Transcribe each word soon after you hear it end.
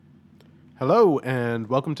Hello, and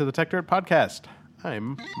welcome to the Tech Dirt Podcast.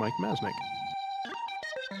 I'm Mike Masnick.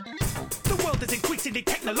 The world is increasingly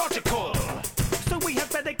technological, so we had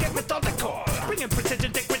better get methodical. Bringing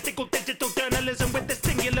precision to critical digital journalism with the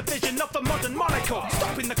singular vision of a modern monocle.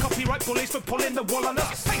 Stopping the copyright bullies from pulling the wool on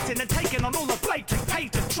us. Facing and taking on all the blatant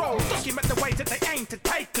patent trolls. Document the ways that they aim to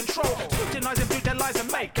take control. Scrutinizing through their lies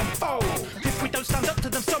and make them fold. If we don't stand up to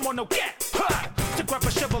them, someone will get hurt. To grab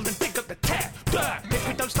a shovel and dig up the tech dirt. If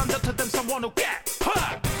we don't stand up to them, someone will get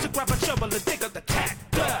hurt. To grab a shovel and dig up the tech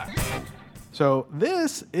dirt. So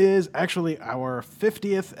this is actually our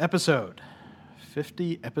 50th episode.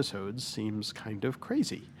 50 episodes seems kind of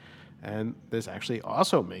crazy. And this actually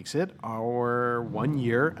also makes it our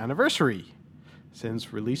 1-year anniversary.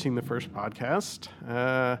 Since releasing the first podcast,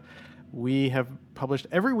 we have published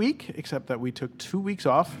every week, except that we took 2 weeks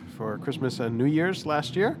off for Christmas and New Year's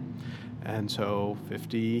last year. And so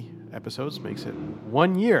 50 episodes makes it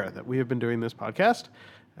 1 year that we have been doing this podcast.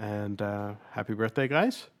 And happy birthday,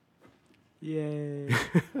 guys. Yay.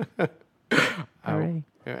 Hooray.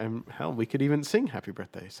 And hell, we could even sing happy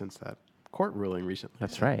birthday since that court ruling recently.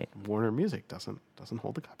 That's right. Warner Music doesn't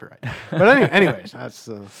hold the copyright. But anyways, that's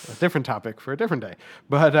a different topic for a different day.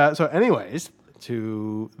 But so anyways,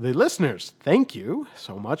 to the listeners, thank you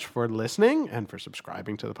so much for listening and for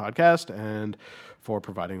subscribing to the podcast and for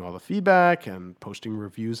providing all the feedback and posting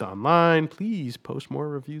reviews online. Please post more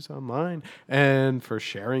reviews online and for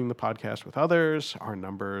sharing the podcast with others. Our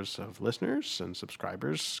numbers of listeners and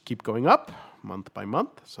subscribers keep going up month by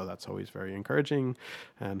month, so that's always very encouraging.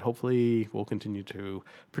 And hopefully we'll continue to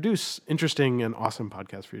produce interesting and awesome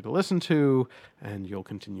podcasts for you to listen to, and you'll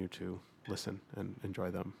continue to listen and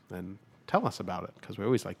enjoy them and tell us about it, because we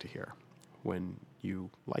always like to hear when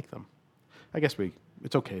you like them. I guess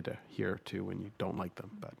it's okay to hear too when you don't like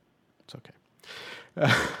them, but it's okay.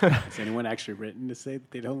 Has anyone actually written to say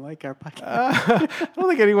that they don't like our podcast? I don't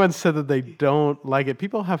think anyone said that they don't like it.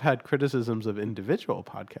 People have had criticisms of individual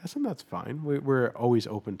podcasts, and that's fine. We're always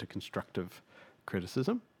open to constructive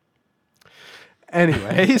criticism.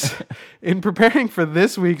 Anyways, in preparing for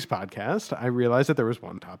this week's podcast, I realized that there was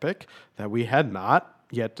one topic that we had not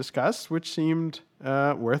yet discussed, which seemed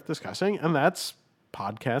worth discussing, and that's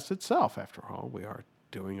podcast itself. After all, we are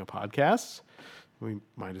doing a podcast. We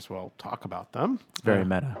might as well talk about them. It's very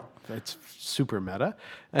meta. It's super meta.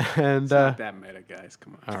 And It's not that meta, guys.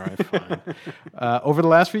 Come on. all right, fine. Over the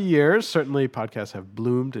last few years, certainly podcasts have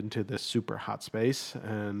bloomed into this super hot space.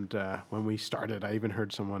 And when we started, I even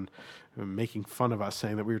heard someone making fun of us,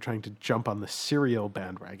 saying that we were trying to jump on the Serial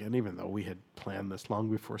bandwagon, even though we had planned this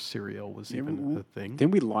long before Serial was even a thing.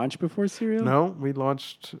 Didn't we launch before Serial? No, we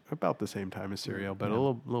launched about the same time as Serial, but a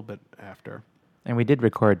little bit after. And we did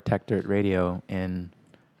record Tech Dirt Radio in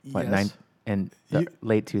Yes.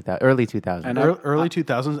 late 2000, early 2000s. And Early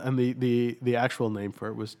 2000s, and the actual name for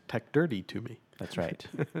it was Tech Dirty to me. That's right.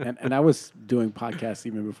 and I was doing podcasts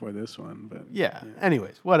even before this one. But Yeah.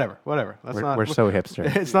 Anyways, whatever. We're so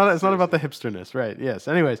hipster. It's not about the hipsterness, right? Yes.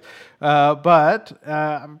 Anyways, but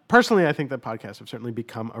personally, I think that podcasts have certainly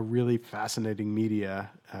become a really fascinating media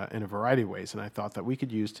in a variety of ways, and I thought that we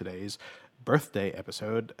could use today's birthday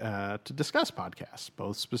episode to discuss podcasts,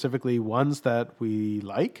 both specifically ones that we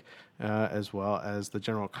like, as well as the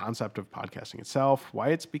general concept of podcasting itself, why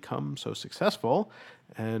it's become so successful,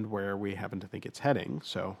 and where we happen to think it's heading.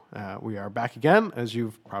 So we are back again, as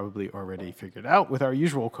you've probably already figured out, with our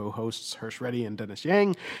usual co-hosts, Hirsch Reddy and Dennis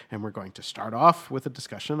Yang, and we're going to start off with a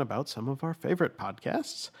discussion about some of our favorite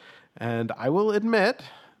podcasts. And I will admit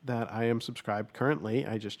that I am subscribed currently,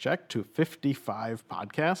 I just checked, to 55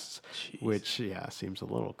 podcasts, which, seems a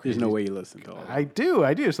little crazy. there's no way you listen to all of them. I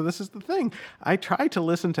do. So this is the thing. I try to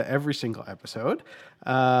listen to every single episode.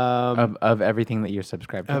 Of everything that you're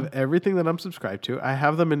subscribed to. Of everything that I'm subscribed to. I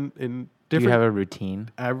have them in Do different... you have a routine?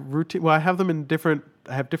 Well, I have them in different...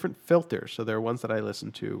 I have different filters. So there are ones that I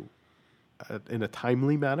listen to in a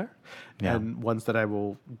timely manner, and ones that I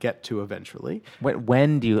will get to eventually.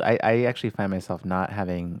 When do you... I actually find myself not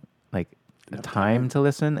having like the time to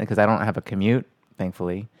listen because I don't have a commute,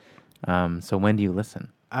 thankfully. So when do you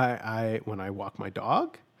listen? When I walk my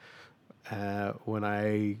dog, when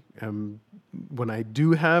I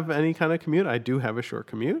do have any kind of commute, I do have a short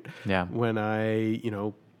commute. Yeah. When I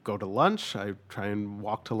go to lunch, I try and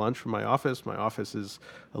walk to lunch from my office. My office is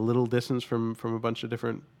a little distance from a bunch of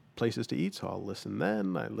different places to eat, so I'll listen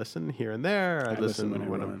then. I listen here and there. I listen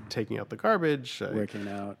when I'm taking out the garbage. Working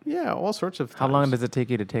out. Yeah, all sorts of How times. long does it take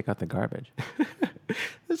you to take out the garbage?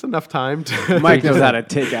 there's enough time to. Mike knows how to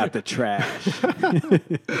take out the trash.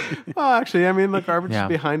 Well, actually, I mean, the garbage Yeah. is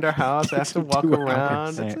behind our house. I have to walk 2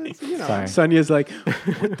 around. hours. It's, you know, Sorry. Sonia's like,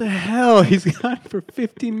 what the hell? He's gone for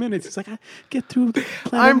 15 minutes. He's like, I get through the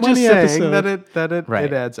Planet I'm just Money saying episode. that it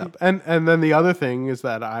Right. adds up. And then the other thing is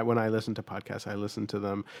that when I listen to podcasts, I listen to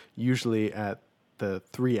them usually at the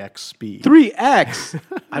 3x speed. 3x.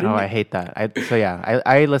 I hate that.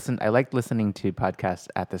 I listen. I like listening to podcasts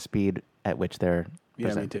at the speed at which they're Yeah,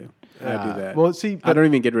 me presented. too. I do that. Well, see, I don't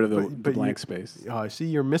even get rid of the but blank you- space. Oh, see,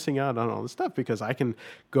 you're missing out on all this stuff because I can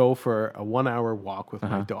go for a 1 hour walk with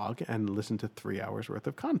my dog and listen to 3 hours worth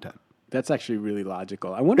of content. That's actually really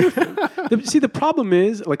logical. I wonder if the problem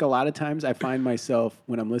is, like, a lot of times I find myself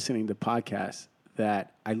when I'm listening to podcasts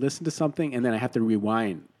that I listen to something and then I have to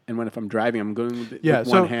rewind. And if I'm driving, I'm going with Yeah, with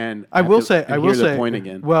so one hand. I have will to say, hear the point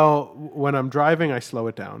again. Well, when I'm driving, I slow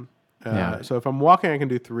it down. Yeah. So if I'm walking, I can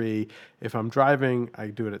do 3. If I'm driving, I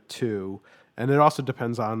do it at 2. And it also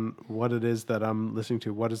depends on what it is that I'm listening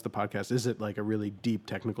to. What is the podcast? Is it like a really deep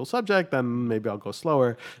technical subject? Then maybe I'll go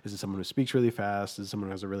slower. Is it someone who speaks really fast? Is it someone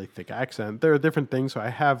who has a really thick accent? There are different things. So I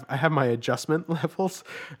have my adjustment levels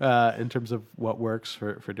in terms of what works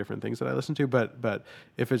for different things that I listen to. But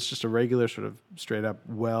if it's just a regular sort of straight up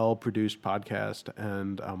well produced podcast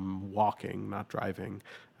and I'm walking, not driving,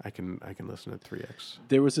 I can listen at 3x.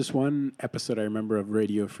 There was this one episode I remember of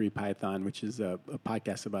Radio Free Python, which is a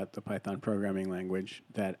podcast about the Python programming language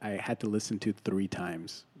that I had to listen to 3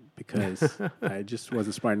 times because I just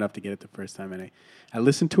wasn't smart enough to get it the first time. And I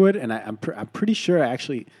listened to it, and I'm pretty sure I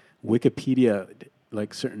actually Wikipedia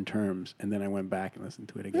like certain terms, and then I went back and listened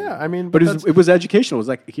to it again. Yeah, I mean, but but it was educational. It was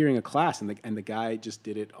like hearing a class, and the guy just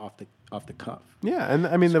did it off the cuff. Yeah, and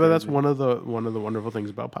I mean, but that's crazy. one of the wonderful things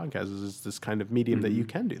about podcasts is this kind of medium that you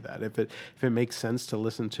can do that. If it makes sense to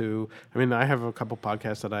listen to, I mean, I have a couple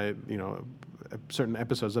podcasts that certain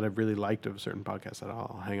episodes that I've really liked of certain podcasts that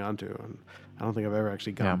I'll hang on to, and I don't think I've ever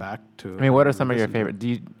actually gone back to. I mean, what are some of your favorite? Do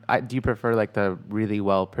you prefer like the really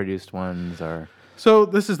well produced ones or? So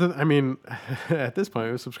this is at this point,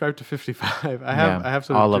 I was subscribed to 55. I have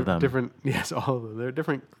sort all of of them. different, yes, all of them. There are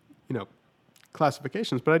different,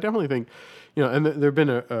 classifications, but I definitely think, and there have been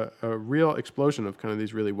a real explosion of kind of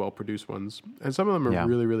these really well produced ones, and some of them are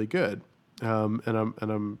really, really good. And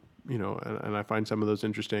I find some of those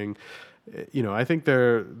interesting. I think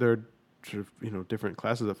they're sort of different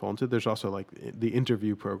classes that fall into. There's also like the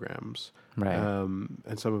interview programs, Right.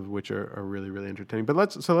 And some of which are really, really entertaining. But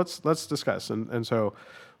let's discuss and so.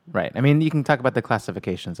 Right. I mean, you can talk about the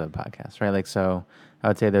classifications of podcasts, right? Like, so I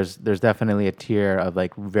would say there's definitely a tier of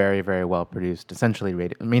like very, very well produced, essentially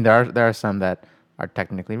radio. I mean, there are some that are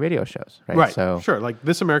technically radio shows, right? Right. So sure. Like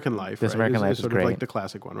This American Life. This American Life is sort great. of like the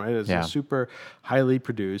classic one, right? It's Yeah. a super highly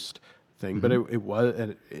produced thing, but it was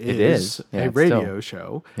and it is. is Yeah, a it's radio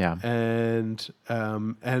show. Yeah. And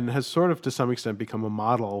has sort of to some extent become a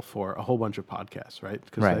model for a whole bunch of podcasts, right?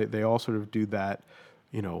 Because Right. they all sort of do that,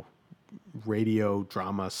 radio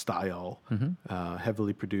drama style,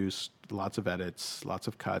 heavily produced, lots of edits, lots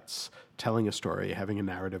of cuts, telling a story, having a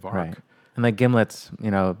narrative arc. right. And like Gimlet's,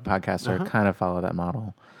 podcasts are kind of follow that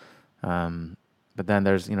model. But then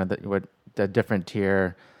there's, the different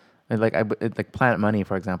tier. And like Planet Money,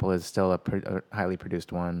 for example, is still a highly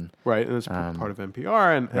produced one. Right, and it's part of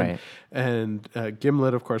NPR, right. and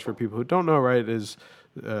Gimlet, of course, for people who don't know, right, is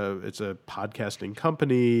it's a podcasting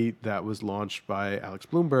company that was launched by Alex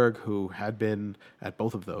Bloomberg, who had been at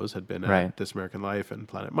both of those, had been Right. at This American Life and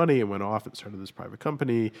Planet Money, and went off and started this private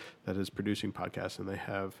company that is producing podcasts, and they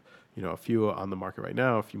have a few on the market right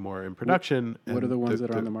now, a few more in production. What and are the ones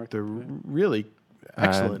that are on the market They're today? really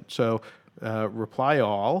excellent. So Reply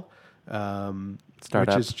All.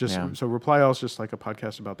 Startup, Which is just yeah. so Reply All is just like a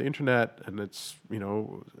podcast about the internet, and it's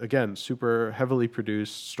again super heavily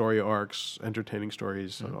produced story arcs, entertaining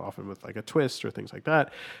stories, often with like a twist or things like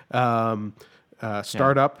that.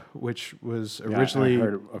 Startup, which was originally I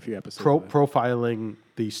heard a few episodes. of that. profiling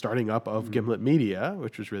the starting up of Gimlet Media,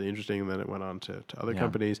 which was really interesting, and then it went on to other Yeah.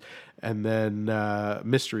 companies. And then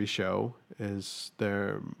Mystery Show is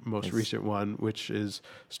their most recent one, which is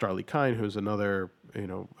Starlee Kine, who's another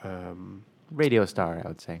Radio star, I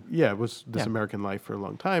would say. it was This Yeah. American Life for a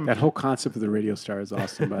long time. That whole concept of the radio star is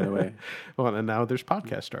awesome, by the way. Well, and now there's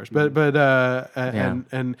podcast stars, but Yeah.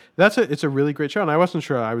 and it's a really great show, and I wasn't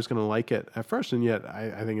sure I was going to like it at first, and yet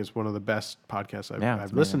I think it's one of the best podcasts Yeah, I've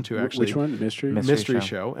it's listened to. Actually, Which one? Mystery? Mystery Mystery Show.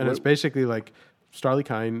 Show, and it's basically like Starlee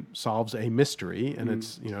Kine solves a mystery, and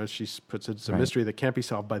it's, she puts it's a mystery that can't be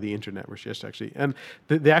solved by the internet, where she has to actually, and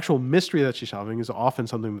the actual mystery that she's solving is often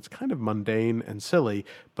something that's kind of mundane and silly,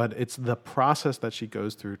 but it's the process that she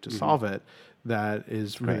goes through to solve it that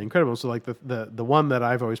is really incredible. So like the one that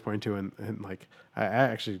I've always pointed to, and like I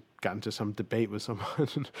actually got into some debate with someone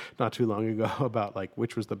not too long ago about like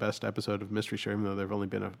which was the best episode of Mystery Show, even though there've only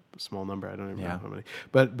been a small number. I don't even know how many.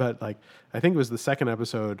 But like I think it was the second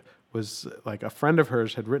episode was like a friend of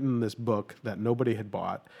hers had written this book that nobody had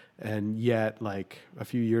bought, and yet like a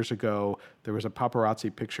few years ago there was a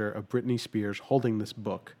paparazzi picture of Britney Spears holding this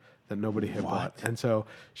book that nobody had bought. And so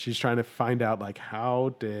she's trying to find out like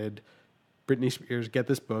how did Britney Spears get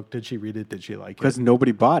this book? Did she read it? Did she like it? Because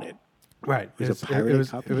nobody bought it. Right. It was a pirated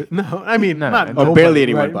copy? No, I mean, not Oh, nobody, barely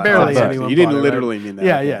anyone right? bought Barely it. Oh, anyone you didn't bought it, literally right? mean that.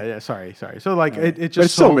 Yeah, Okay. yeah. Sorry. So like it But just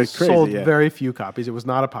it's still crazy, sold yeah. very few copies. It was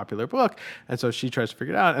not a popular book. And so she tries to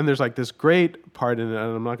figure it out. And there's like this great part in it,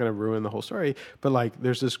 and I'm not going to ruin the whole story, but like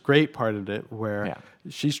there's this great part in it where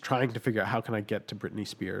she's trying to figure out how can I get to Britney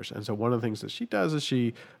Spears. And so one of the things that she does is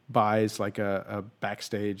she buys like a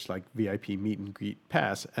backstage like VIP meet and greet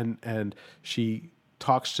pass, and she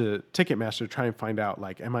talks to Ticketmaster to try and find out,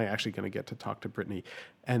 like, am I actually going to get to talk to Britney?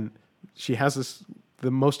 And she has the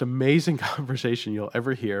most amazing conversation you'll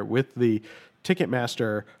ever hear with the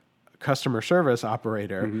Ticketmaster customer service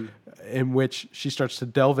operator, in which she starts to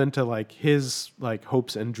delve into like his like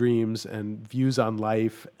hopes and dreams and views on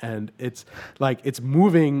life. And it's like, it's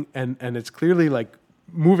moving and it's clearly like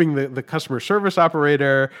moving the customer service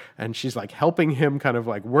operator, and she's like helping him kind of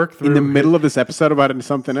like work through In the middle of this episode about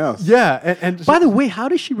something else. Yeah. And By the way, how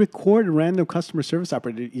does she record a random customer service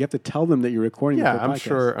operator? You have to tell them that you're recording. yeah, the I'm podcast.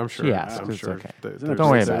 sure. Yeah, I'm it's sure. okay. There's Don't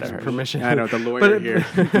worry about it. permission. I know the lawyer But- here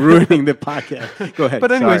ruining the podcast. Go ahead.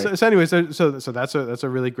 But anyways, Sorry. so that's a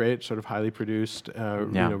really great sort of highly produced,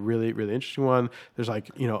 really really interesting one. There's like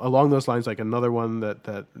along those lines, like another one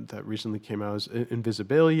that recently came out is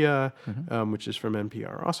Invisibilia, which is from NPR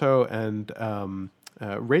also, and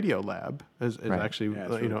Radio Lab is actually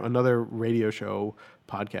another radio show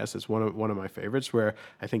podcast. It's one of my favorites, where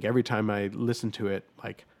I think every time I listen to it,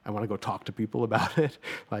 like I want to go talk to people about it,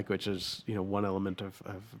 like which is one element of.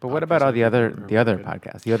 But what about all the other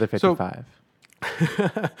podcasts, the other 55?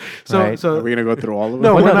 So Are we gonna go through all of them?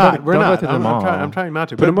 no, Well, we're no, not. don't We're go not. through them all. I'm trying not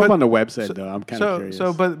to. Put them up on the website, though. I'm kind of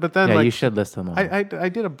curious. But then Yeah, like you should list them all. I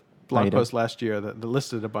did a blog you post last year that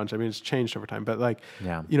listed a bunch. I mean, it's changed over time, but like,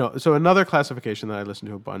 Yeah. so another classification that I listen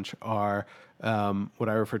to a bunch are what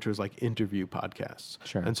I refer to as like interview podcasts.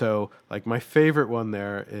 Sure. And so like my favorite one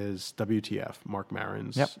there is WTF, Mark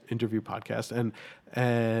Maron's interview podcast.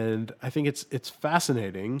 And I think it's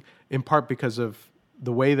fascinating in part because of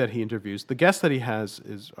the way that he interviews. The guests that he has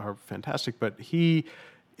are fantastic, but he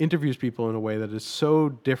interviews people in a way that is so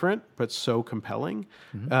different but so compelling.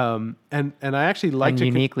 And I actually like and to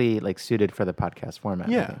uniquely like suited for the podcast format.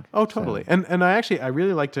 I yeah. think. Oh, totally. So- And I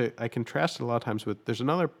really like to, I contrast it a lot of times with, there's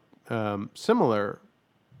another similar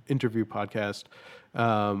interview podcast,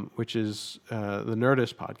 which is the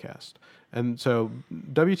Nerdist podcast. And so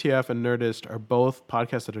WTF and Nerdist are both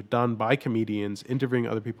podcasts that are done by comedians interviewing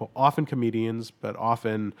other people, often comedians, but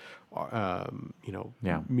often,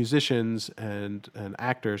 musicians and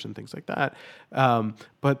actors and things like that.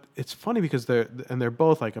 But it's funny because they're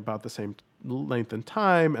both like about the same length and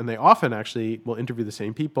time, and they often actually will interview the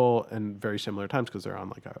same people in very similar times because they're on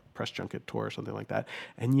like a press junket tour or something like that.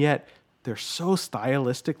 And yet they're so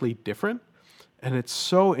stylistically different, and it's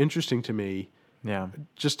so interesting to me. Yeah.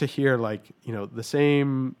 Just to hear like, the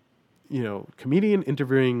same, comedian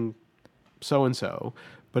interviewing so-and-so,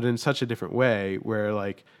 but in such a different way where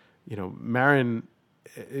like, Maron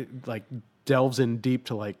like delves in deep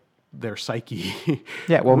to like their psyche.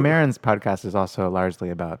 Yeah. Well, Maron's podcast is also largely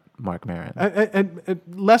about Mark Maron. and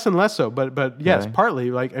less and less so, but yes, Really?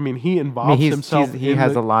 partly like, I mean, he involves himself. He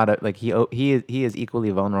has a lot of like, he is equally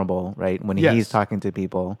vulnerable, right? When Yes. he's talking to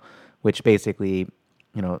people, which basically,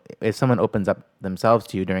 if someone opens up themselves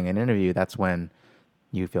to you during an interview, that's when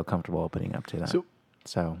you feel comfortable opening up to them.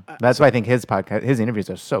 So that's why I think his interviews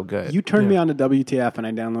are so good. You turned me on to WTF, and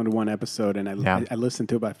I downloaded one episode, and I listened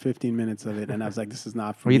to about 15 minutes of it, and I was like, "This is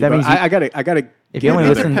not for me." That But means I gotta. if you only It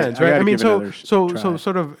listen, depends, I right? gotta I mean, give it so another try.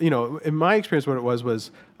 sort of, in my experience, what it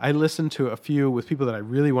was I listened to a few with people that I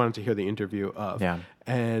really wanted to hear the interview of. Yeah.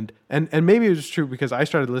 And maybe it was true because I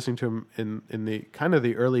started listening to him in the kind of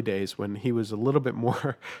the early days when he was a little bit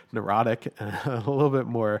more neurotic, and a little bit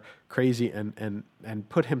more crazy, and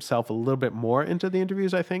put himself a little bit more into the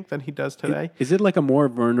interviews, I think, than he does today. Is it like a more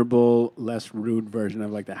vulnerable, less rude version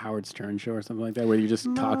of like the Howard Stern show or something like that, where you're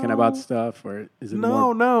just talking about stuff, or is it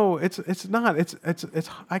more? No, it's not.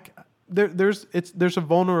 there's a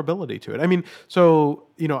vulnerability to it. I mean, so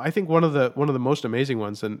I think one of the most amazing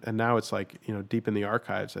ones, and now it's like deep in the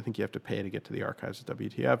archives. I think you have to pay to get to the archives of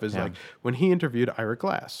WTF. Is like when he interviewed Ira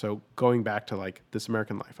Glass. So going back to like This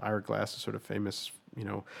American Life, Ira Glass is sort of famous,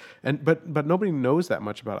 but nobody knows that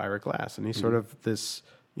much about Ira Glass, and he's sort of this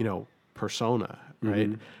persona,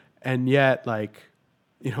 right? And yet like.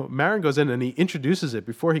 Maron goes in and he introduces it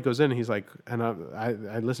before he goes in. He's like, and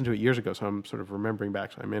I listened to it years ago, so I'm sort of remembering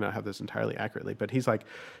back, so I may not have this entirely accurately, but he's like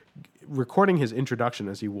recording his introduction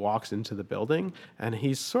as he walks into the building, and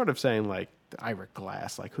he's sort of saying like, Ira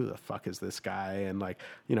Glass, like, who the fuck is this guy? And like,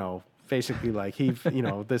 basically like he,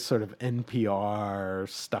 this sort of NPR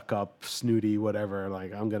stuck up, snooty, whatever,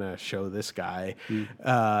 like, I'm going to show this guy.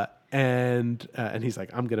 And he's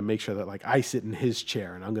like, I'm going to make sure that like I sit in his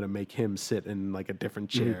chair, and I'm going to make him sit in like a different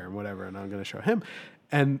chair and whatever. And I'm going to show him.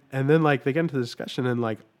 And then like they get into the discussion, and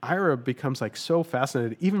like Ira becomes like so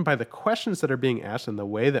fascinated even by the questions that are being asked and the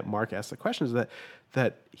way that Mark asks the questions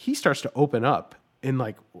that he starts to open up in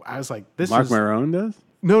like, I was like, this Mark is... Maron does?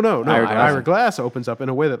 No. Ira Glass opens up in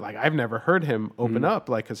a way that like I've never heard him open up,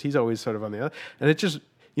 like, because he's always sort of on the other. And it just,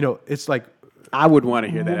 it's like I would want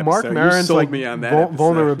to hear that. Mark episode. Maron's sold like me on that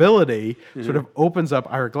vulnerability sort of opens up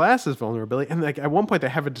Ira Glass's vulnerability. And like at one point they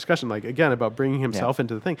have a discussion, like again about bringing himself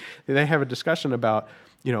into the thing. They have a discussion about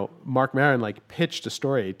Mark Maron like pitched a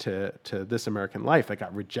story to This American Life that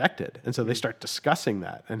got rejected, and so they start discussing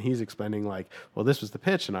that, and he's explaining like, well, this was the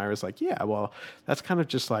pitch, and Ira's like, yeah, well, that's kind of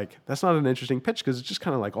just like, that's not an interesting pitch because it's just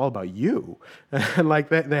kind of like all about you, and like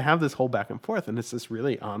they have this whole back and forth, and it's this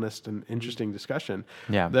really honest and interesting discussion.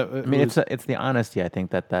 Yeah, I mean, it's the honesty I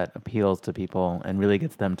think that appeals to people and really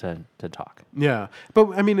gets them to talk. Yeah,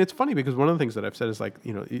 but I mean, it's funny because one of the things that I've said is like,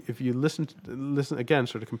 if you listen again,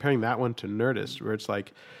 sort of comparing that one to Nerdist, where it's like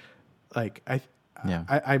I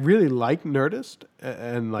really like Nerdist,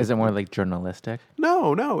 and like, is it more like journalistic?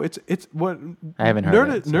 No, it's what I haven't heard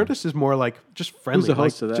Nerdist, it, so. Nerdist is more like just friendly. Who's the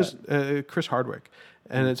host like, of that? Just Chris Hardwick,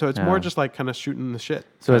 and so it's more just like kind of shooting the shit.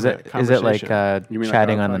 So is it like You mean like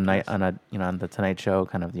chatting our on the night podcast? on the Tonight Show,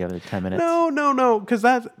 kind of the other 10 minutes? No, because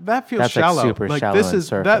that feels That's, like, shallow. super like shallow this and is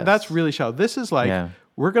surface. that's really shallow. This is like Yeah.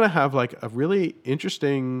 we're gonna have like a really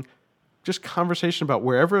interesting just conversation about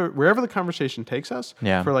wherever the conversation takes us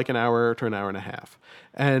for like an hour to an hour and a half,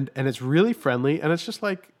 and it's really friendly, and it's just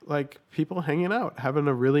like people hanging out having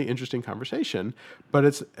a really interesting conversation, but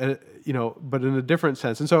it's but in a different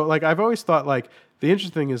sense. And so like I've always thought like the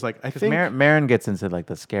interesting thing is like I think Maron gets into like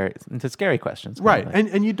the scary questions, right?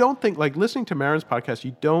 Like. And you don't think like listening to Maron's podcast,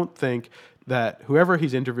 you don't think that whoever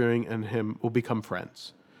he's interviewing and him will become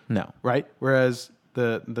friends, No, right? Whereas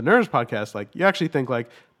the Nerds podcast, like you actually think like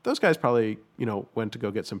those guys probably went to go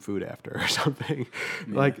get some food after or something.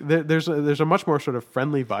 Yeah. Like there's a much more sort of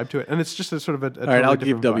friendly vibe to it, and it's just a sort of a all right, I'll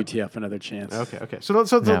give different WTF another chance. Okay. So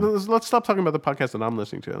let's stop talking about the podcast that I'm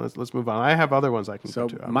listening to, and let's move on. I have other ones I can So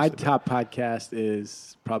go to. my obviously, top podcast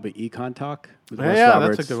is probably Econ Talk. with but, Russ yeah,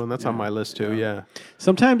 Roberts. that's a good one. That's on my list too. Yeah.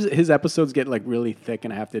 Sometimes his episodes get like really thick,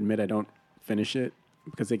 and I have to admit I don't finish it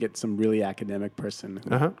because they get some really academic person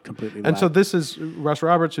who completely. And so this is Russ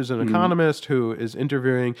Roberts, who's an economist who is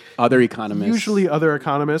interviewing other economists, usually other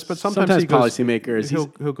economists, but sometimes he goes, policymakers.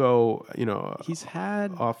 He'll go, he's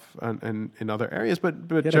had off in other areas, but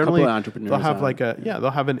had a generally couple of entrepreneurs they'll have on. like they'll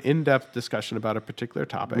have an in-depth discussion about a particular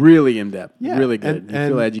topic. really in depth, Yeah, really good. and- You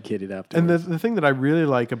feel and- educated afterwards. And the thing that I really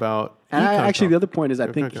like about And Econ actually, Talk- the other point is I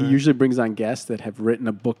think go he ahead. usually brings on guests that have written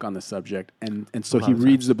a book on the subject, and so he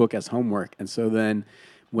reads the book as homework. And so then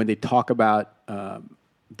when they talk about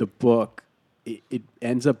the book, it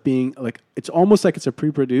ends up being like it's almost like it's a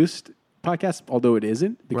pre-produced podcast, although it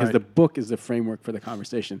isn't, because Right. the book is the framework for the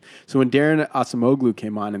conversation. So when Darren Asimoglu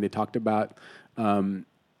came on and they talked about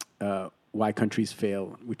Why Countries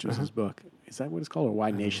Fail, which was his book. Is that what it's called? Or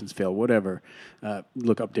Why Nations Fail? Whatever.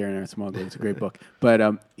 Look up Darren Asimoglu. It's a great book. But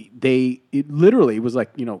it literally was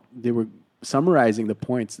like, they were summarizing the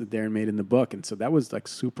points that Darren made in the book. And so that was like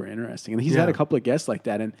super interesting. And he's had a couple of guests like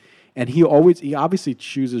that. And he obviously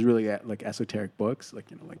chooses really like esoteric books, like,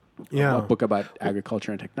 a book about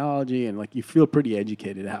agriculture and technology. And like, you feel pretty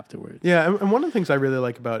educated afterwards. Yeah, and one of the things I really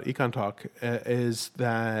like about Econ Talk is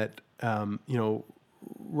that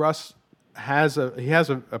Russ has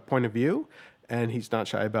a point of view, and he's not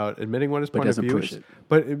shy about admitting what his point of doesn't view push is.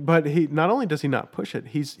 it. But he not only does he not push it,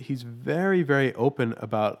 he's very, very open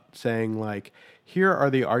about saying like, here are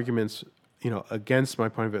the arguments against my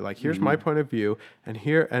point of view. Like, here's my point of view, and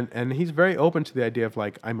here and he's very open to the idea of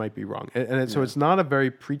like I might be wrong, so it's not a very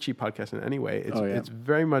preachy podcast in any way. It's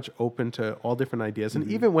very much open to all different ideas, and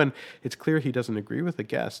even when it's clear he doesn't agree with the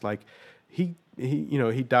guest, like he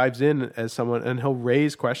he dives in as someone, and he'll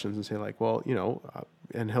raise questions and say like, well,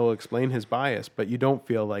 and he'll explain his bias, but you don't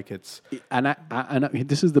feel like it's. And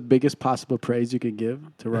this is the biggest possible praise you could give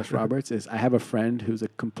to Russ Roberts is I have a friend who's a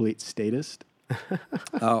complete statist.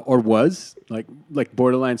 Or was like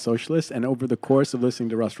borderline socialist, and over the course of listening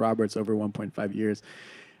to Russ Roberts over 1.5 years,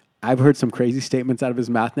 I've heard some crazy statements out of his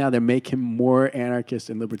mouth now that make him more anarchist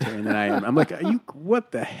and libertarian than I am. I'm like,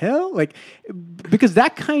 what the hell? Like, because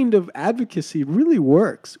that kind of advocacy really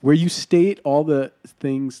works, where you state all the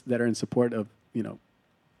things that are in support of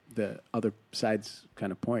the other side's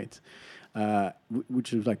kind of points,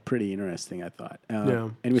 which was like pretty interesting, I thought.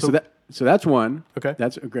 Anyway, so that's one. Okay,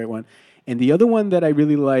 that's a great one. And the other one that I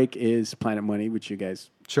really like is Planet Money, which you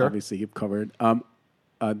guys obviously have covered.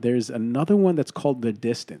 There's another one that's called The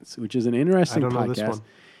Distance, which is an interesting podcast. Know this one.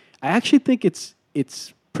 I actually think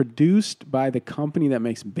it's produced by the company that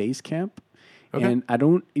makes Basecamp. Okay. And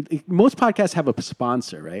most podcasts have a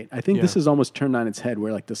sponsor, right? I think this is almost turned on its head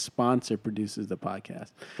where like the sponsor produces the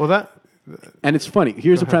podcast. Well, and it's funny.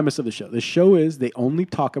 Here's the premise of the show. The show is they only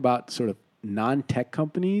talk about sort of non-tech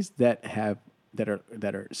companies that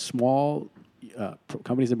are small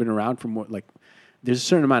companies that have been around for more, like there's a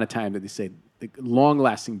certain amount of time that they say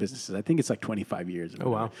long-lasting businesses. I think it's like 25 years.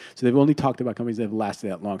 Oh, wow. So they've only talked about companies that have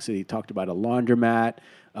lasted that long. So they talked about a laundromat,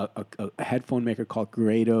 a headphone maker called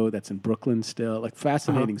Grado that's in Brooklyn still. Like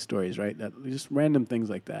fascinating stories, right? Just random things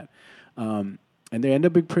like that. And they end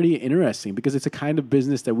up being pretty interesting because it's a kind of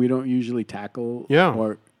business that we don't usually tackle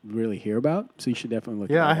or really hear about. So you should definitely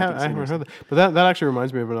look at it. I haven't heard that. But that actually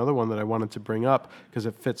reminds me of another one that I wanted to bring up because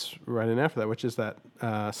it fits right in after that, which is that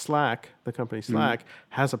Slack, the company Slack,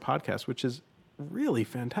 has a podcast, which is really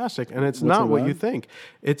fantastic. And it's not what you think.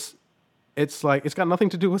 It's like, it's got nothing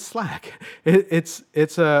to do with Slack. It's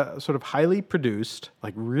a sort of highly produced,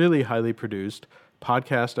 like really highly produced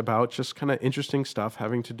podcast about just kind of interesting stuff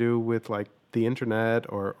having to do with like the internet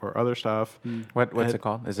or other stuff. What's it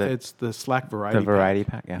called? It's the Slack Variety Pack. The Variety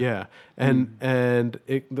Pack, yeah. Yeah. And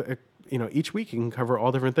each week you can cover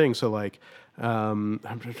all different things. So like, I'm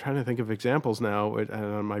trying to think of examples now.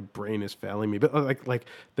 My brain is failing me. But like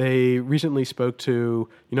they recently spoke to,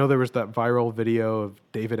 there was that viral video of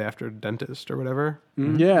David after dentist or whatever.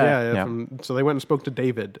 Yeah. So they went and spoke to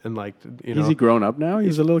David and like, Is he grown up now?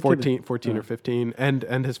 He's a little 14 or 15,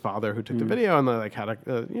 and his father who took the video, and they like had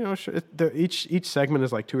each segment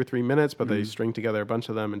is like 2 or 3 minutes, but they string together a bunch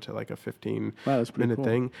of them into like a 15-minute cool.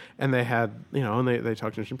 thing. And they had and they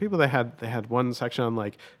talked to different people. They had one section on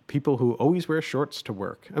like people who always wear shorts to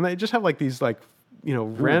work, and they just have like these like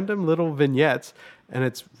random little vignettes, and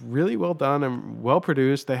it's really well done and well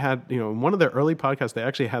produced. They had in one of their early podcasts they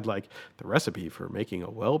actually had like the recipe for making a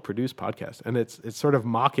well produced podcast, and it's sort of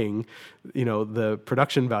mocking the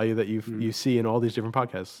production value that you see in all these different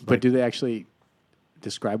podcasts. But do they actually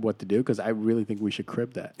describe what to do? Because I really think we should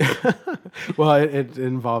crib that. Well, it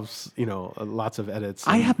involves lots of edits.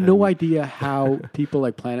 I have no idea how people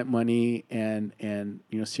like Planet Money and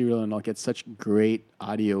Serial and all get such great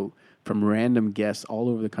audio from random guests all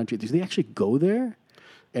over the country. Do they actually go there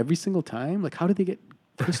every single time? Like, how do they get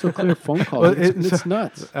crystal clear phone calls? Well, it's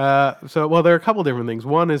nuts. There are a couple different things.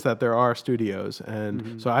 One is that there are studios,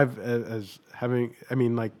 and so I've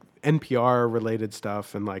like NPR related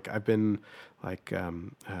stuff, and like I've been like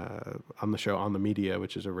on the show On the Media,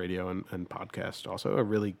 which is a radio and podcast, also a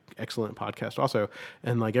really excellent podcast also.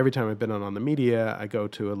 And like every time I've been on the Media, I go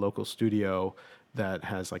to a local studio that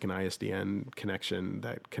has like an ISDN connection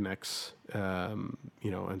that connects, and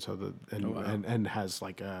so and has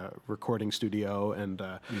like a recording studio and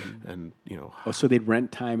so they'd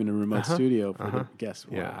rent time in a remote studio for the guests.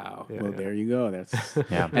 Wow. There you go. That's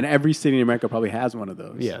and every city in America probably has one of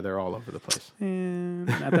those. Yeah, they're all over the place. And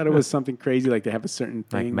I thought it was something crazy, like they have a certain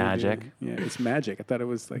thing. Like magic. Yeah, it's magic. I thought it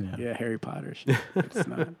was like Harry Potter shit. It's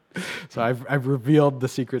not. So I've revealed the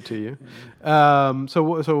secret to you. So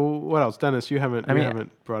what else, Dennis? You haven't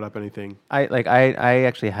brought up anything. I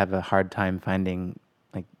actually have a hard time finding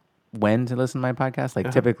like when to listen to my podcast.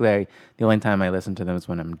 Like typically the only time I listen to them is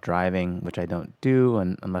when I'm driving, which I don't do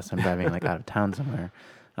unless I'm driving like out of town somewhere.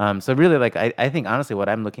 So really like I think honestly what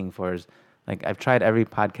I'm looking for is like I've tried every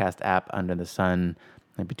podcast app under the sun,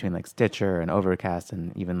 like between like Stitcher and Overcast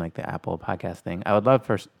and even like the Apple podcast thing. I would love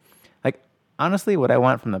like honestly what I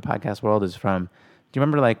want from the podcast world is do you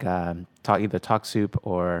remember like either Talk Soup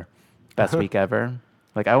or Best Week Ever?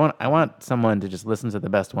 Like I want someone to just listen to the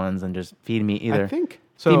best ones and just feed me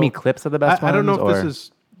feed me clips of the best ones. I don't know if this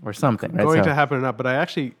is or something going to happen or not, but I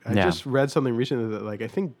just read something recently that like I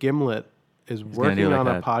think Gimlet is working on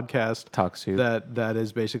a podcast Talk Soup that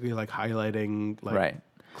is basically like highlighting like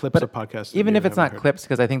clips But of podcasts. that even you if it's haven't not heard. clips,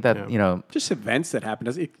 because I think that Yeah. you know, Just events that happen.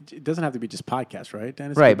 It doesn't have to be just podcasts, right?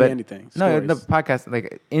 Dennis? right? It could be But anything. no, the Stories. podcast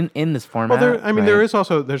like in this format. Well, there right? is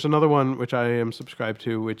also there's another one which I am subscribed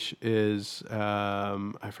to, which is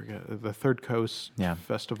I forget, the Third Coast Yeah.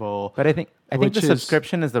 Festival. But I think which the is-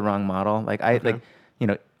 subscription is the wrong model. Like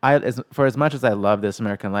for as much as I love This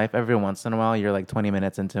American Life, every once in a while you're like 20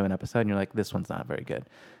 minutes into an episode and you're like, this one's not very good.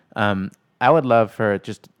 I would love for it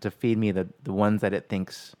just to feed me the ones that it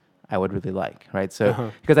thinks I would really like, right?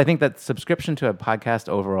 So because I think that subscription to a podcast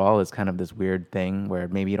overall is kind of this weird thing where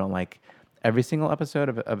maybe you don't like every single episode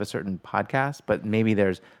of a certain podcast, but maybe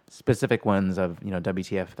there's specific ones of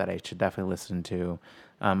WTF that I should definitely listen to.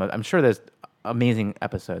 I'm sure there's amazing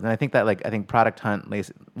episodes, and I think that Product Hunt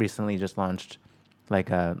recently just launched like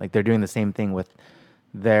they're doing the same thing with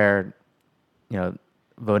their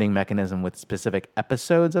voting mechanism with specific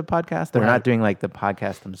episodes of podcasts. They're Right. not doing like the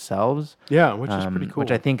podcast themselves. Yeah, which is pretty cool.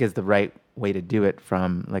 Which I think is the right way to do it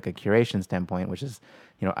from like a curation standpoint, which is,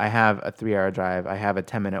 I have a 3-hour drive, I have a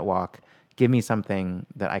 10-minute walk. Give me something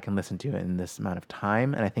that I can listen to in this amount of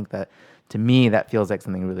time. And I think that to me, that feels like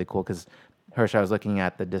something really cool because Hirsch, I was looking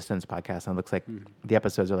at the Distance podcast and it looks like the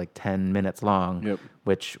episodes are like 10 minutes long, Yep.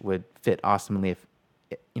 which would fit awesomely if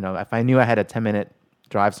I knew I had a 10-minute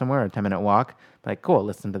drive somewhere or a 10-minute walk, like, cool,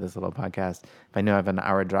 listen to this little podcast. If I knew I have an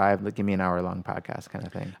hour drive, give me an hour-long podcast kind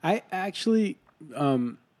of thing. I actually,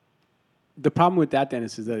 the problem with that,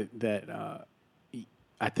 Dennis, is that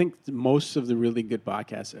I think most of the really good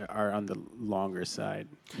podcasts are on the longer side.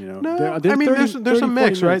 No, They're I mean, 30, there's a 30,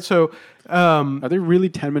 mix, 40 right? minutes. So Are they really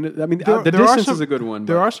 10 minutes? I mean, the there are Distance some- is a good one.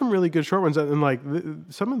 there but- are some really good short ones, and like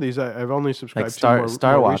some of these I've only subscribed Like to more,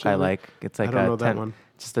 Star more Walk, recently. I like. It's like I don't know that one.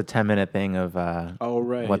 just a 10-minute thing of Oh,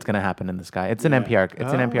 right. what's going to happen in the sky. It's an Yeah. NPR.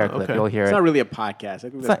 It's an NPR clip. okay. You'll hear It's it. not really a podcast. I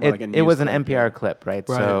think It's that's not- more like a it was news an clip, NPR clip, right?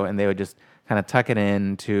 Right. So, and they would just kind of tuck it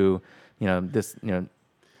into, this,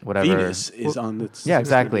 whatever. Venus is on the. Yeah,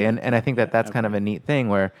 exactly. And I think that's kind of a neat thing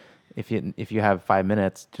where if you have 5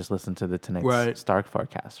 minutes, just listen to the tonight's Right. Star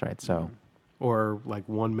forecast, right? So, or like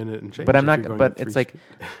 1 minute and change. but I'm if not. you're going But at it's 3 like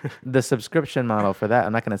the subscription model for that.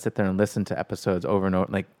 I'm not going to sit there and listen to episodes over and over,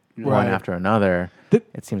 like one Right. after another. The-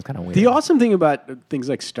 It seems kind of weird. The awesome thing about things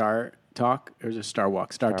like Star Talk or just Star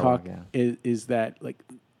Walk, Star Star Talk Walk, yeah. is that like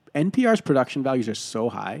NPR's production values are so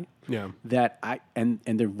high Yeah. that and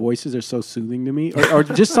their voices are so soothing to me, or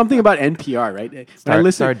just something about NPR, right? When I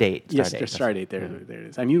listen, Stardate. yes, Stardate. Stardate. There it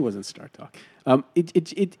is. I knew it wasn't Star Talk.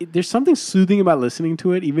 There's something soothing about listening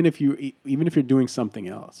to it, even if you're doing something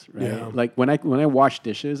else, right? Yeah. Like when I wash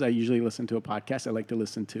dishes, I usually listen to a podcast. I like to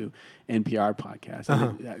listen to NPR podcasts,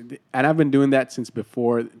 and I've been doing that since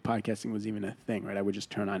before podcasting was even a thing, right? I would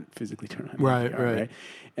just physically turn on Right, NPR, right.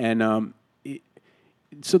 And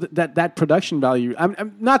so that production value.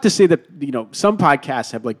 I'm not to say that some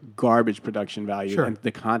podcasts have like garbage production value, Sure. and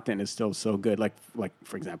the content is still so good. Like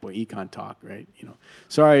for example, Econ Talk, right?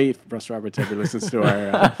 Sorry if Russ Roberts ever listens to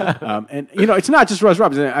our, and it's not just Russ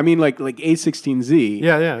Roberts. I mean like A16Z.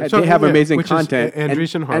 Yeah. They have amazing which is content.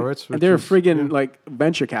 Andreessen Horowitz, and which they're is- friggin' like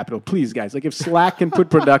venture capital. Please, guys, like if Slack can put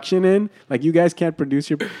production in, like you guys can't produce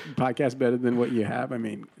your podcast better than what you have. I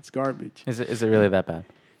mean, it's garbage. Is it really that bad?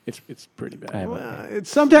 It's pretty bad. I have It's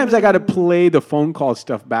Sometimes I got to play the phone call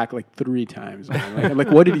stuff back like 3 times. Man. Like, I'm like,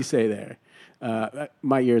 what did he say there?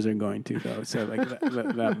 My ears are going to though, so like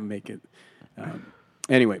that would make it.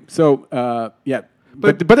 Anyway, so yeah,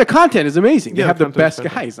 but the content is amazing. They Yeah, have the the best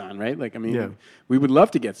content is guys on, right? Like I mean, Yeah. we would love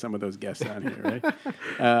to get some of those guests on here,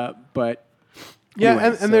 right? But Yeah, anyway,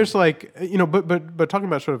 and so- there's like but talking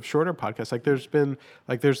about sort of shorter podcasts, like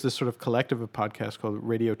there's this sort of collective of podcasts called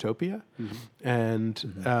Radiotopia,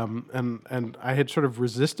 and I had sort of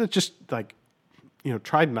resisted, just like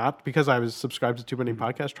tried not, because I was subscribed to too many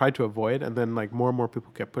podcasts, tried to avoid, and then like more and more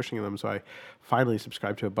people kept pushing them, so I finally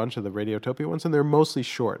subscribed to a bunch of the Radiotopia ones, and they're mostly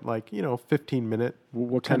short, like 15-minute.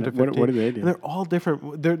 What 10 kind to of- what 15. do they do? And they're all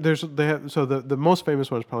different. So the most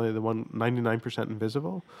famous one is probably the one 99%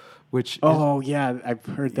 Invisible, which is, Oh yeah, I've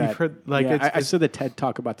heard that. heard, like, Yeah, it's- I saw the TED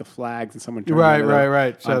talk about the flags and someone turned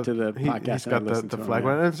right. So onto the podcast. he's and I got listened the to flag him,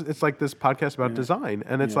 yeah. one. And it's like this podcast about design,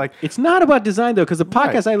 and it's Yeah. like It's not about design though, because the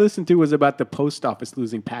podcast Right. I listened to was about the post office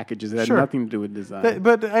losing packages. It had Sure. nothing to do with design.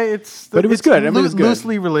 But But it was it's good. I mean, it was good.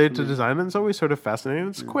 loosely related to design, and it's always sort of fascinating.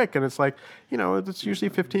 It's quick, and it's like it's usually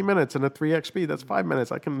 15 minutes, and at 3x speed, that's 5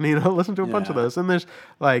 minutes. I can listen to a bunch of Yeah. those. And there's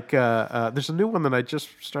like there's a new one that I just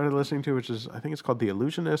started listening to, which is, I think it's called The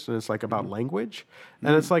Illusionist, and it's like about language.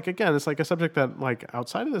 And it's like, again, it's like a subject that like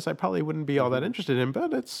outside of this I probably wouldn't be all that interested in,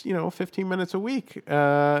 but it's 15 minutes a week.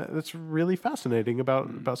 That's really fascinating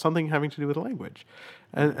about something having to do with language.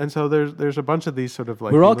 And so there's a bunch of these sort of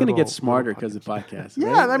like We're all going to little- get smarter little because of podcasts. Yeah,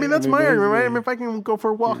 right? I mean that's my argument, right? I mean, basically- if I can go for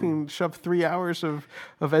a walk and shove 3 hours of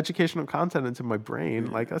educational content into my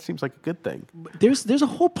brain, like that seems like a good thing. There's a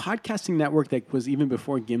whole podcasting network that was even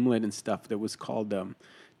before Gimlet and stuff that was called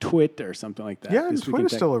Twit or something like that. Yeah, This and Week in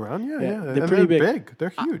Twitter's Tech. still around. Yeah, yeah, they're and pretty they're big. They're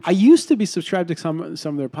huge. I used to be subscribed to some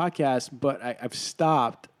of their podcasts, but I've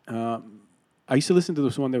stopped. I used to listen to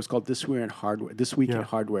this one that was called This Week in Yeah.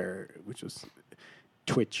 Hardware, which was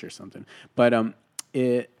Twitch or something. But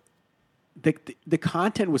the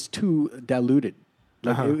content was too diluted.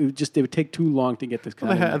 Like it would take too long to get this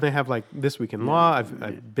Well, content. they have like This Week in Law.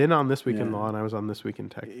 I've been on This Week in Law, and I was on This Week in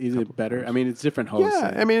Tech. Is it better? I mean, it's different hosts.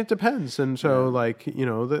 Yeah, I mean it depends, and so like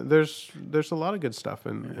there's a lot of good stuff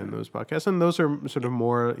in those podcasts, and those are sort of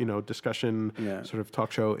more discussion, sort of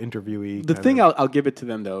talk show interviewee. The thing I'll give it to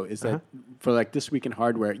them though is that for like This Week in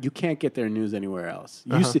Hardware, you can't get their news anywhere else.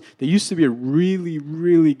 There used to be a really,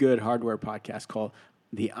 really good hardware podcast called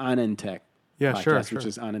the Onentech podcast, sure. which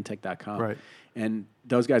is onentech.com. Right. And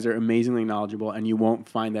those guys are amazingly knowledgeable, and you won't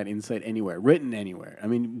find that insight anywhere, written anywhere. I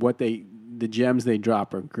mean, the gems they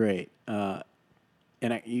drop are great,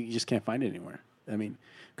 and you just can't find it anywhere. I mean,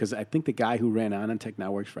 because I think the guy who ran Onentech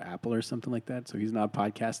now works for Apple or something like that, so he's not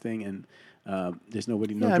podcasting, and there's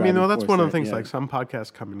nobody. Yeah, I mean, driving that's force one of the there. things. Yeah. Like some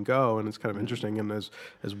podcasts come and go, and it's kind of interesting. And as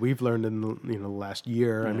we've learned in the last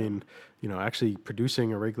year, I mean, actually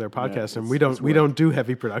producing a regular podcast, and we don't do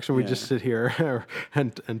heavy production. We just sit here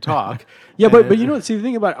and talk. Yeah, but see, the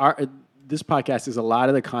thing about this podcast is a lot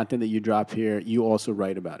of the content that you drop here, you also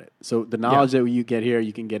write about it. So the knowledge that you get here,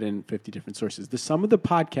 you can get in 50 different sources. Some of the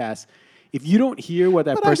podcasts, if you don't hear what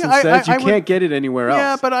that person says, you can't get it anywhere else.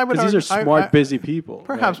 Yeah, but I would because these are smart, busy people.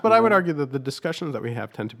 Perhaps, right? but I would argue that the discussions that we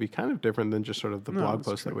have tend to be kind of different than just sort of the blog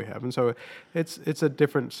posts that we have, and so it's a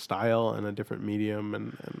different style and a different medium,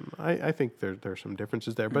 and I think there's some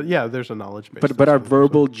differences there. But yeah, there's a knowledge base. But our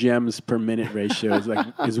verbal gems per minute ratio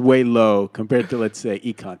is way low compared to, let's say,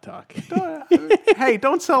 Econ Talk. Hey,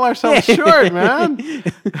 don't sell ourselves short, man.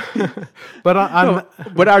 But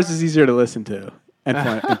But ours is easier to listen to and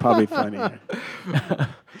probably funnier.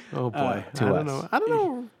 oh boy, to I don't us.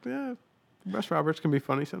 know. Yeah, Russ Roberts can be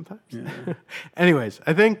funny sometimes. Anyways,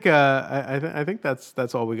 I think I think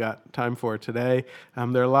that's all we got time for today.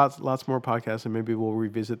 There are lots more podcasts, and maybe we'll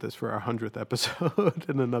revisit this for our 100th episode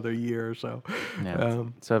in another year or so. Yeah.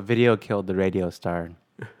 So video killed the radio star.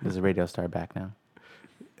 Is the radio star back now?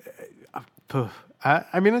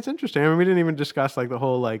 I mean, it's interesting. I mean, we didn't even discuss like the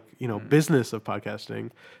whole business of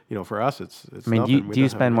podcasting. For us, it's. I mean, nothing. We do you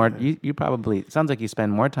don't have spend more? anything. You probably, it sounds like you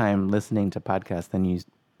spend more time listening to podcasts than you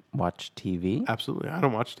watch TV. Absolutely, I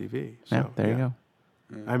don't watch TV. So, Yeah, there you go.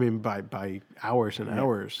 I mean, by hours and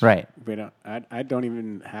hours. Right. I don't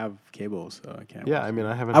even have cable, so I can't. Yeah, watch I mean,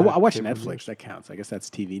 I haven't. I had watch cable Netflix. years. That counts. I guess that's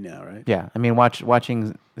TV now, right? Yeah. I mean,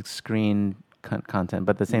 watching screen content,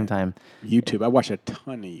 but at the same time, YouTube. I watch a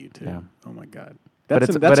ton of YouTube. Yeah. Oh my god, But that's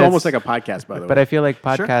it's- that's but almost like it's- a podcast, by the way. but I feel like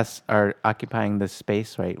podcasts are occupying this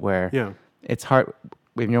space, right? Where Yeah. it's hard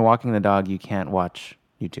when you're walking the dog, you can't watch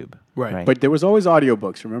YouTube. Right. But there was always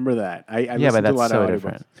audiobooks. Remember that? I yeah, listened but to a that's lot so of audiobooks.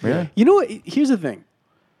 different. Really? You know what? Here's the thing.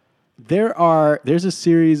 There's a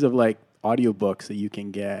series of like audiobooks that you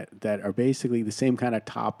can get that are basically the same kind of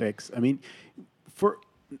topics. I mean, for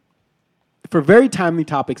very timely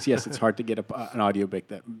topics, yes, it's hard to get an audiobook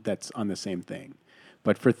that's on the same thing.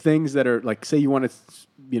 But for things that are like, say you want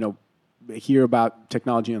to, hear about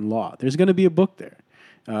technology and law, there's going to be a book there.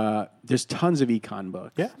 There's tons of econ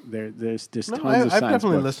books. Yeah. There's tons of I've science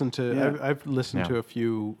definitely books. listened to. Yeah. I've listened Yeah. to a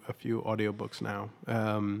few audiobooks now.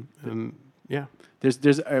 And yeah.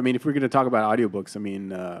 There's. I mean, if we're going to talk about audiobooks, I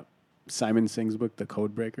mean, Simon Singh's book, The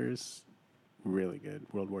Code Breakers, really good.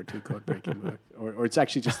 World War II code breaking book, or it's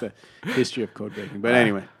actually just the history of code breaking. But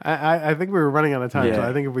anyway, I think we were running out of time, so Yeah.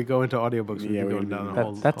 I think if we go into audiobooks, we'd Yeah, be we going would down be- the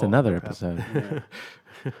whole. That's whole another path. episode.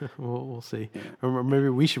 We'll see. Or maybe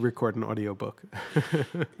we should record an audiobook.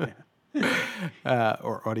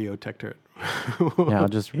 Or audio tech turret. Yeah, I'll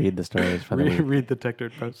just read the stories for the week. read the tech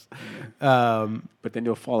turret posts. but then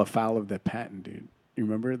you'll fall afoul of that patent, dude. You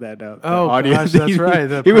remember that? Oh, audio? gosh, that's right.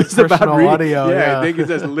 The it was about personal reading. audio, yeah. I think it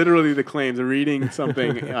says literally the claims of reading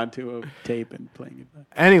something onto a tape and playing it back.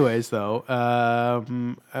 Anyways, though,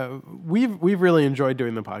 we've really enjoyed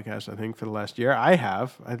doing the podcast. I think for the last year, I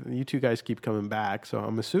have. You two guys keep coming back, so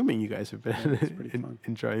I'm assuming you guys have been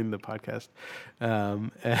enjoying the podcast.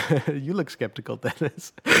 You look skeptical,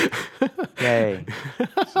 Dennis. Yay.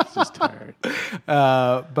 It's just tired.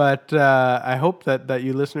 But I hope that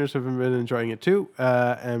you listeners have been enjoying it too,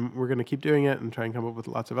 and we're going to keep doing it and try and come up with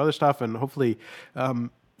lots of other stuff, and hopefully,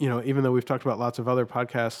 even though we've talked about lots of other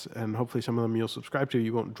podcasts and hopefully some of them you'll subscribe to,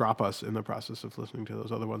 you won't drop us in the process of listening to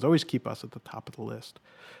those other ones. Always keep us at the top of the list.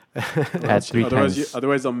 At 3 times.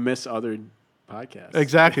 Otherwise, I'll miss other podcasts.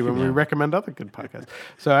 Exactly, when we recommend other good podcasts.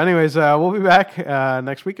 So anyways, we'll be back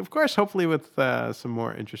next week, of course, hopefully with some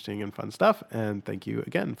more interesting and fun stuff. And thank you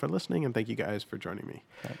again for listening, and thank you guys for joining me.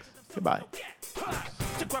 Thanks. Goodbye.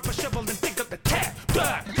 To grab a shovel and dig up the tap.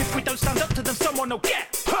 If we don't stand up to them, someone will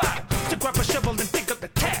get. To grab a shovel